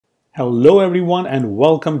Hello everyone and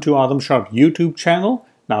welcome to Azam Sharp YouTube channel.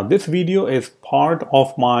 Now this video is part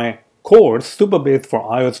of my course Supabase for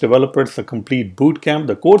iOS developers, the complete bootcamp.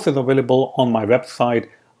 The course is available on my website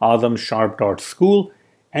azamsharp.school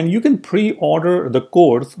and you can pre-order the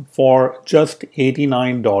course for just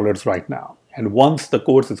 $89 right now. And once the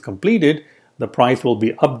course is completed, the price will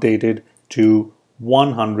be updated to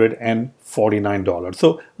 $149.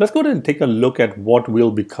 So let's go ahead and take a look at what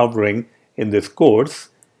we'll be covering in this course.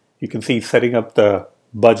 You can see setting up the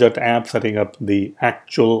budget app, setting up the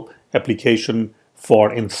actual application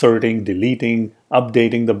for inserting, deleting,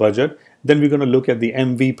 updating the budget. Then we're going to look at the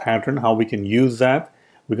MV pattern, how we can use that.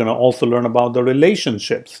 We're going to also learn about the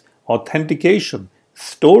relationships, authentication,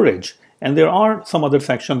 storage, and there are some other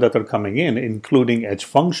sections that are coming in, including edge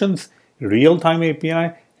functions, real-time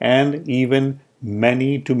API, and even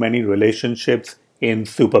many-to-many relationships in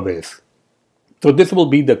Supabase. So this will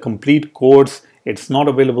be the complete course. It's not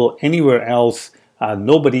available anywhere else.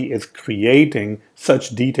 Nobody is creating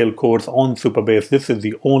such detailed course on Supabase. This is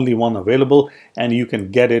the only one available and you can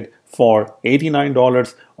get it for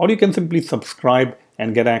 $89, or you can simply subscribe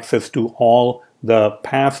and get access to all the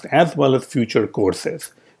past as well as future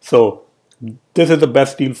courses. So this is the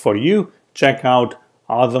best deal for you. Check out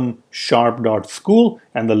azamsharp.school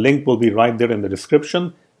and the link will be right there in the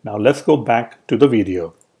description. Now let's go back to the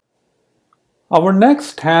video. Our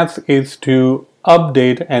next task is to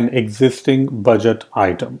update an existing budget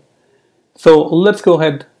item. So let's go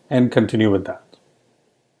ahead and continue with that.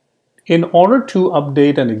 In order to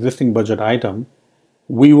update an existing budget item,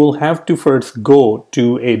 we will have to first go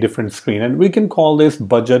to a different screen, and we can call this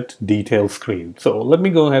budget detail screen. So let me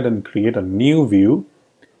go ahead and create a new view,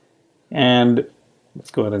 and let's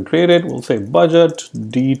go ahead and create it. We'll say budget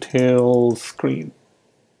detail screen.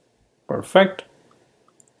 Perfect.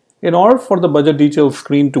 In order for the budget details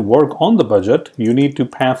screen to work on the budget, you need to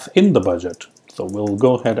pass in the budget. So we'll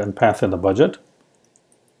go ahead and pass in the budget.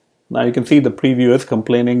 Now you can see the preview is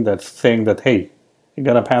complaining, that's saying that, hey, you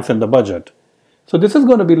gotta pass in the budget. So this is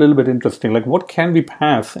going to be a little bit interesting. Like, what can we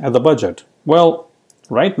pass as a budget? Well,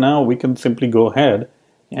 right now we can simply go ahead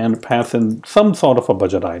and pass in some sort of a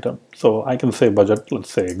budget item. So I can say budget,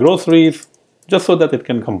 let's say groceries, just so that it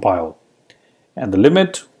can compile. And the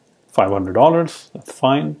limit, $500, that's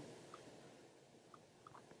fine.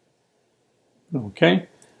 Okay,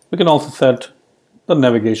 we can also set the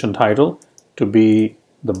navigation title to be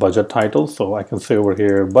the budget title. So I can say over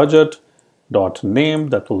here budget.name,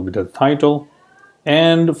 that will be the title.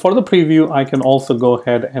 And for the preview, I can also go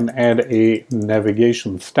ahead and add a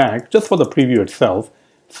navigation stack just for the preview itself.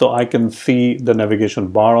 So I can see the navigation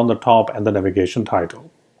bar on the top and the navigation title.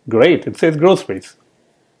 Great, it says groceries.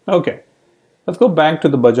 Okay, let's go back to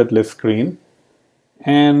the budget list screen.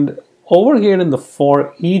 And over here in the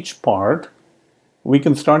for each part, we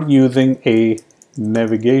can start using a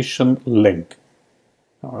navigation link.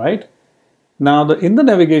 All right. Now, in the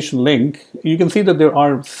navigation link, you can see that there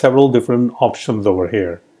are several different options over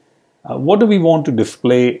here. What do we want to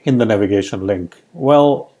display in the navigation link?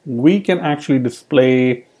 Well, we can actually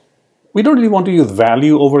display, we don't really want to use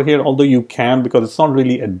value over here, although you can, because it's not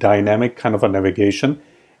really a dynamic kind of a navigation.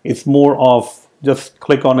 It's more of just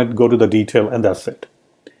click on it, go to the detail, and that's it.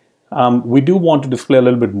 We do want to display a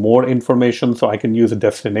little bit more information, so I can use a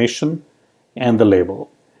destination and the label.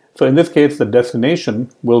 So in this case, the destination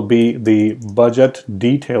will be the budget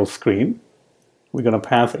detail screen. We're going to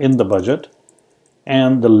pass in the budget.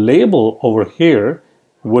 And the label over here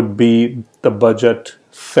would be the budget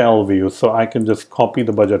cell view. So I can just copy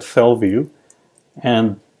the budget cell view,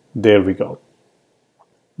 and there we go.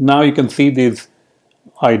 Now you can see these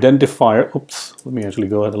identifier. Oops, let me actually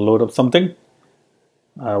go ahead and load up something.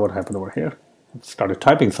 What happened over here? It started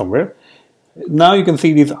typing somewhere. Now you can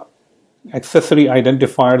see these accessory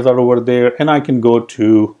identifiers are over there, and I can go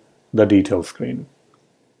to the detail screen.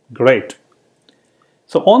 Great.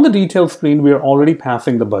 So on the detail screen, we are already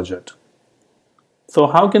passing the budget. So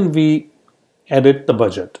how can we edit the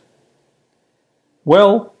budget?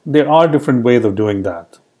 Well, there are different ways of doing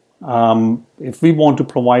that. If we want to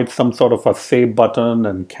provide some sort of a save button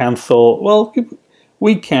and cancel, well,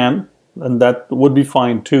 we can, and that would be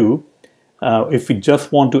fine too. If we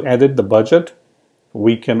just want to edit the budget,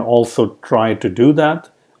 we can also try to do that,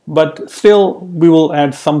 but still we will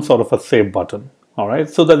add some sort of a save button, all right,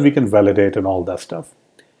 so that we can validate and all that stuff.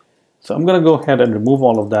 So I'm going to go ahead and remove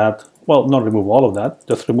all of that. Well, not remove all of that,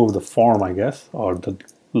 just remove the form, I guess, or the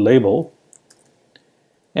label.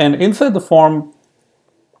 And inside the form,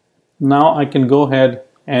 now I can go ahead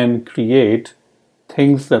and create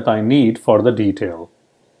things that I need for the detail.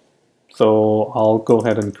 So I'll go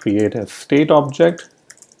ahead and create a state object.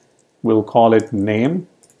 We'll call it name.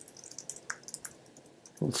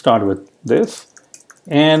 We'll start with this.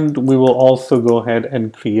 And we will also go ahead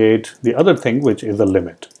and create the other thing, which is a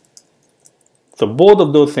limit. So both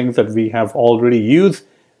of those things that we have already used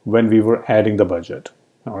when we were adding the budget.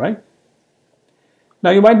 All right. Now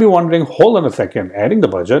you might be wondering, hold on a second, adding the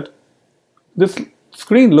budget, this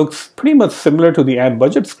screen looks pretty much similar to the add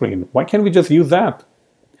budget screen. Why can't we just use that?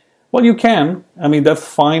 Well, you can. I mean, that's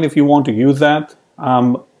fine if you want to use that.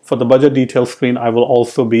 For the budget details screen, I will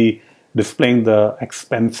also be displaying the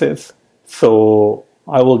expenses. So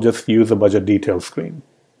I will just use the budget details screen,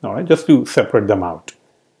 all right, just to separate them out.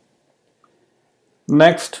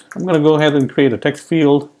 Next, I'm going to go ahead and create a text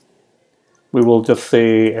field. We will just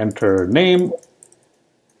say enter name,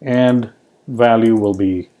 and value will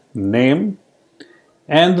be name.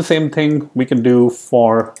 And the same thing we can do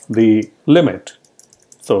for the limit.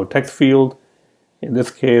 So text field, in this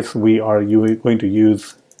case, we are going to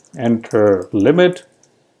use enter limit,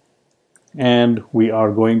 and we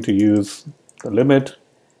are going to use the limit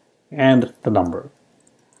and the number.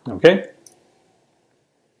 Okay.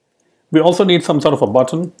 We also need some sort of a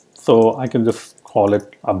button, so I can just call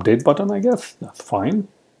it update button, I guess. That's fine.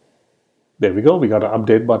 There we go. We got an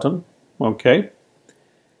update button. Okay.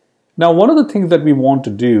 Now, one of the things that we want to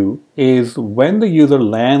do is when the user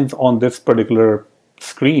lands on this particular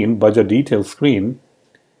screen, budget details screen,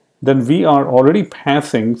 then we are already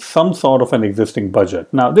passing some sort of an existing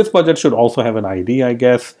budget. Now, this budget should also have an ID, I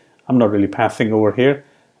guess. I'm not really passing over here,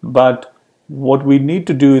 but what we need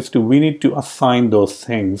to do is we need to assign those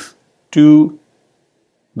things to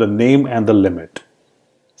the name and the limit.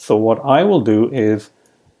 So what I will do is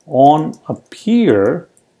on appear,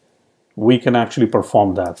 we can actually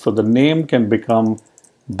perform that. So the name can become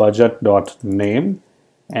budget.name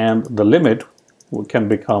and the limit can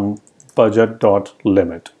become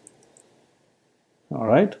budget.limit. All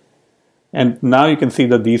right. And now you can see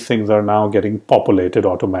that these things are now getting populated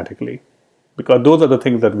automatically because those are the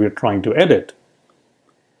things that we're trying to edit.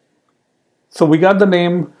 So we got the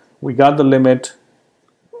name, we got the limit.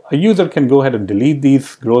 A user can go ahead and delete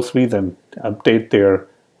these groceries and update their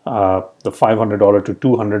the $500 to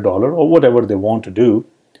 $200 or whatever they want to do.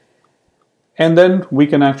 And then we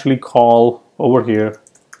can actually call over here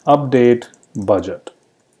update budget.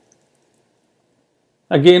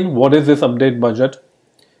 Again, what is this update budget?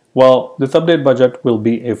 Well, this update budget will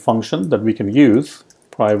be a function that we can use,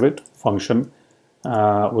 private function.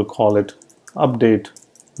 We'll call it update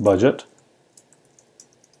budget.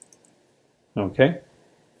 Okay.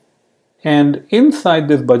 And inside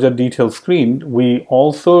this budget details screen, we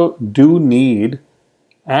also do need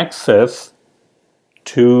access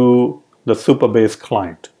to the Supabase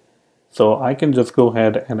client. So I can just go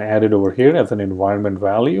ahead and add it over here as an environment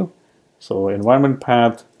value. So environment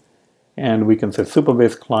path, and we can say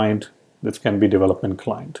Supabase client. This can be development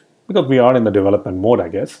client because we are in the development mode, I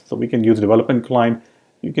guess. So we can use development client.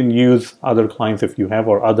 You can use other clients if you have,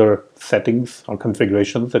 or other settings or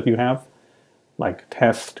configurations that you have, like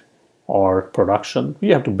test or production.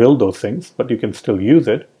 You have to build those things, but you can still use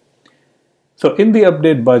it. So in the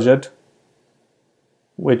update budget,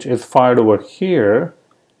 which is fired over here,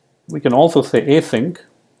 we can also say async.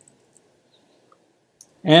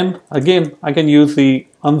 And again, I can use the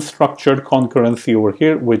unstructured concurrency over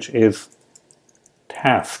here, which is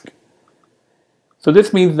task. So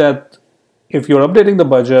this means that if you're updating the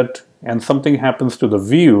budget and something happens to the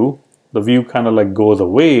view kind of like goes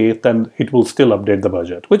away, then it will still update the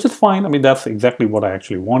budget, which is fine. I mean, that's exactly what I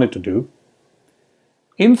actually wanted to do.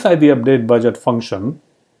 Inside the update budget function,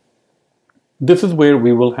 this is where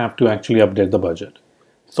we will have to actually update the budget.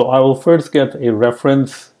 So I will first get a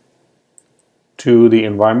reference to the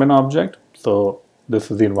environment object. So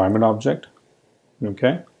this is the environment object,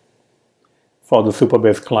 okay, for the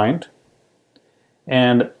Supabase client.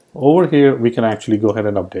 And over here, we can actually go ahead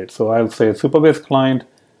and update. So I'll say Supabase client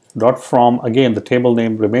dot from, again, the table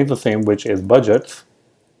name remains the same, which is budgets.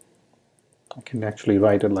 I can actually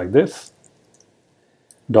write it like this,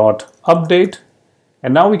 dot update.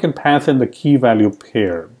 And now we can pass in the key value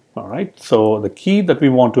pair. All right. So the key that we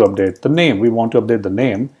want to update, the name, we want to update the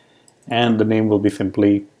name, and the name will be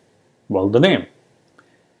simply, well, the name.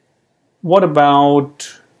 What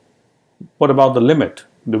about the limit?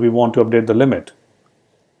 Do we want to update the limit?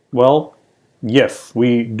 Well, yes,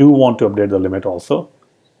 we do want to update the limit also.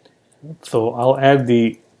 So I'll add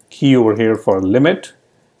the key over here for limit,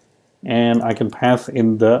 and I can pass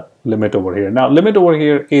in the limit over here. Now, limit over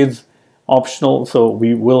here is optional, so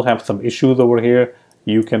we will have some issues over here.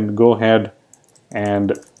 You can go ahead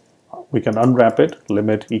and we can unwrap it.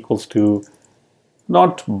 Limit equals to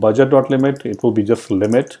not budget.limit, it will be just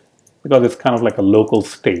limit, because it's kind of like a local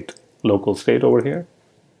state over here.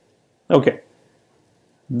 Okay.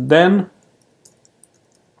 Then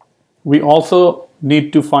we also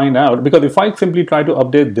need to find out, because if I simply try to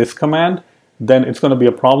update this command, then it's going to be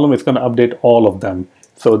a problem. It's going to update all of them.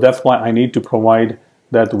 So that's why I need to provide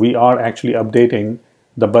that we are actually updating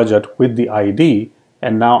the budget with the ID,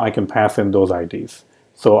 and now I can pass in those IDs.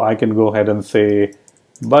 So I can go ahead and say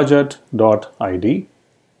budget.id,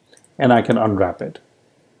 and I can unwrap it.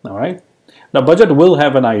 All right. Now budget will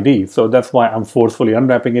have an ID, so that's why I'm forcefully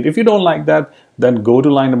unwrapping it. If you don't like that, then go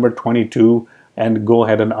to line number 22 and go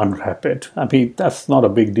ahead and unwrap it. I mean, that's not a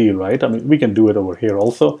big deal, right? I mean, we can do it over here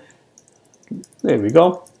also. There we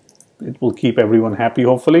go. It will keep everyone happy,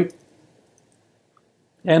 hopefully.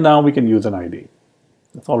 And now we can use an ID.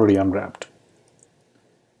 It's already unwrapped.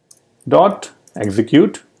 Dot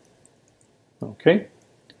execute. Okay.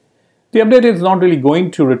 The update is not really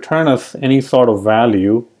going to return us any sort of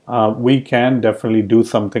value. We can definitely do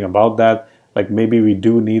something about that. Like maybe we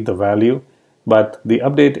do need the value, but the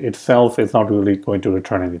update itself is not really going to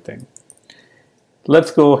return anything.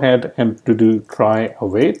 Let's go ahead and do try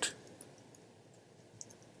await,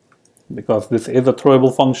 because this is a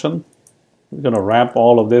throwable function. We're going to wrap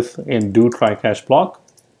all of this in do try catch block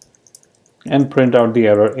and print out the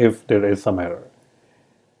error if there is some error.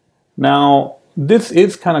 Now, this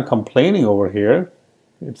is kind of complaining over here.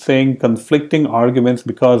 It's saying conflicting arguments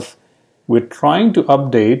because we're trying to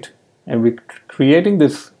update and we're creating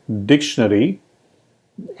this dictionary,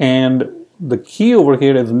 and the key over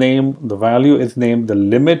here is name, the value is name, the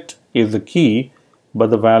limit is the key, but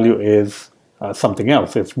the value is something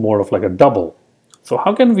else. It's more of like a double. So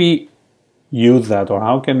how can we use that, or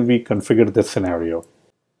how can we configure this scenario?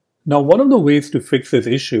 Now, one of the ways to fix this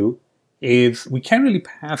issue is we can't really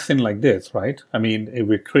pass in like this, right? I mean, if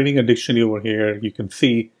we're creating a dictionary over here, you can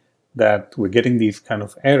see that we're getting these kind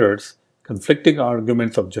of errors, conflicting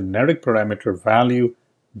arguments of generic parameter value,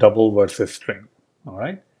 double versus string, all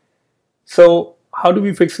right? So how do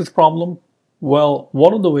we fix this problem? Well,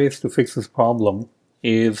 one of the ways to fix this problem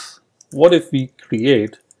is, what if we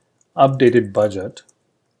create updated budget,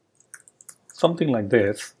 something like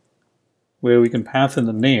this, where we can pass in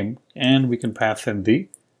the name and we can pass in the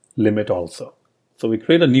limit also. So we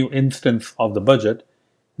create a new instance of the budget,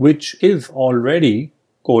 which is already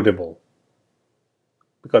codable,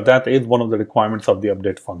 because that is one of the requirements of the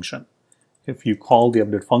update function. If you call the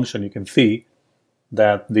update function, you can see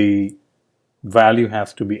that the value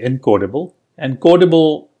has to be encodable.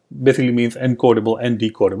 Encodable basically means encodable and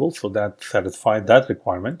decodable, so that satisfies that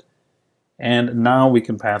requirement. And now we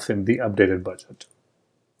can pass in the updated budget.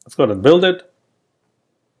 Let's go ahead and build it.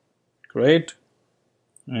 Great.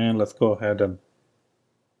 And let's go ahead and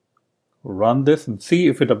run this and see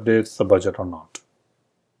if it updates the budget or not.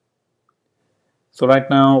 So right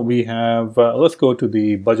now we have, let's go to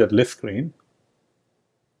the budget list screen.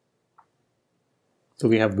 So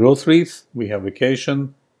we have groceries, we have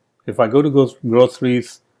vacation. If I go to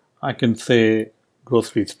groceries, I can say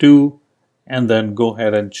groceries 2, and then go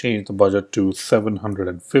ahead and change the budget to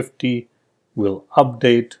 750. We'll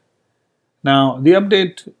update. Now the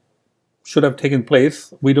update should have taken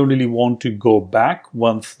place. We don't really want to go back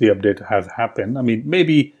once the update has happened. I mean,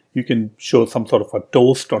 maybe you can show some sort of a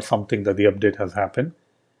toast or something that the update has happened.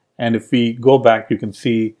 And if we go back, you can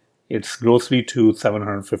see it's grocery to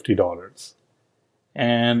 $750.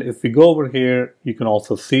 And if we go over here, you can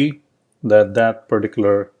also see that that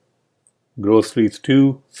particular groceries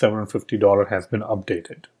to $750 has been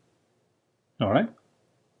updated. All right.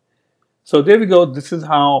 So there we go. This is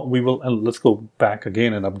how we will, let's go back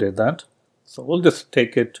again and update that. So we'll just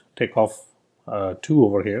take off 2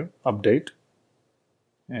 over here, update.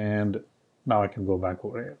 And now I can go back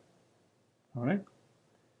over here. All right.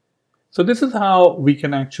 So this is how we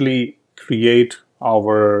can actually create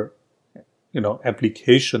our,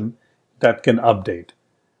 application that can update.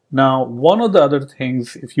 Now, one of the other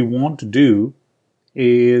things, if you want to do,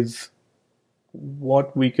 is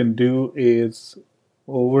what we can do is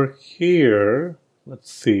over here,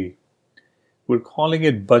 let's see, we're calling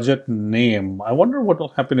it budget name. I wonder what will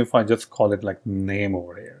happen if I just call it like name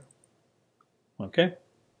over here. Okay.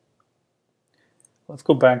 Let's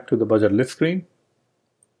go back to the budget list screen.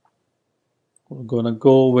 We're going to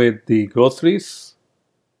go with the groceries.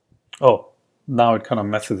 Oh, now it kind of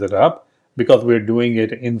messes it up because we're doing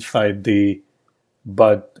it inside the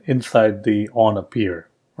on appear,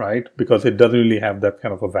 right? Because it doesn't really have that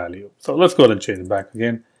kind of a value. So let's go ahead and change it back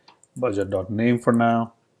again. Budget.name for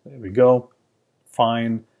now. There we go.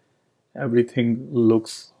 Fine. Everything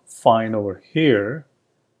looks fine over here.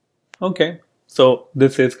 Okay. So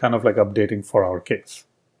this is kind of like updating for our case.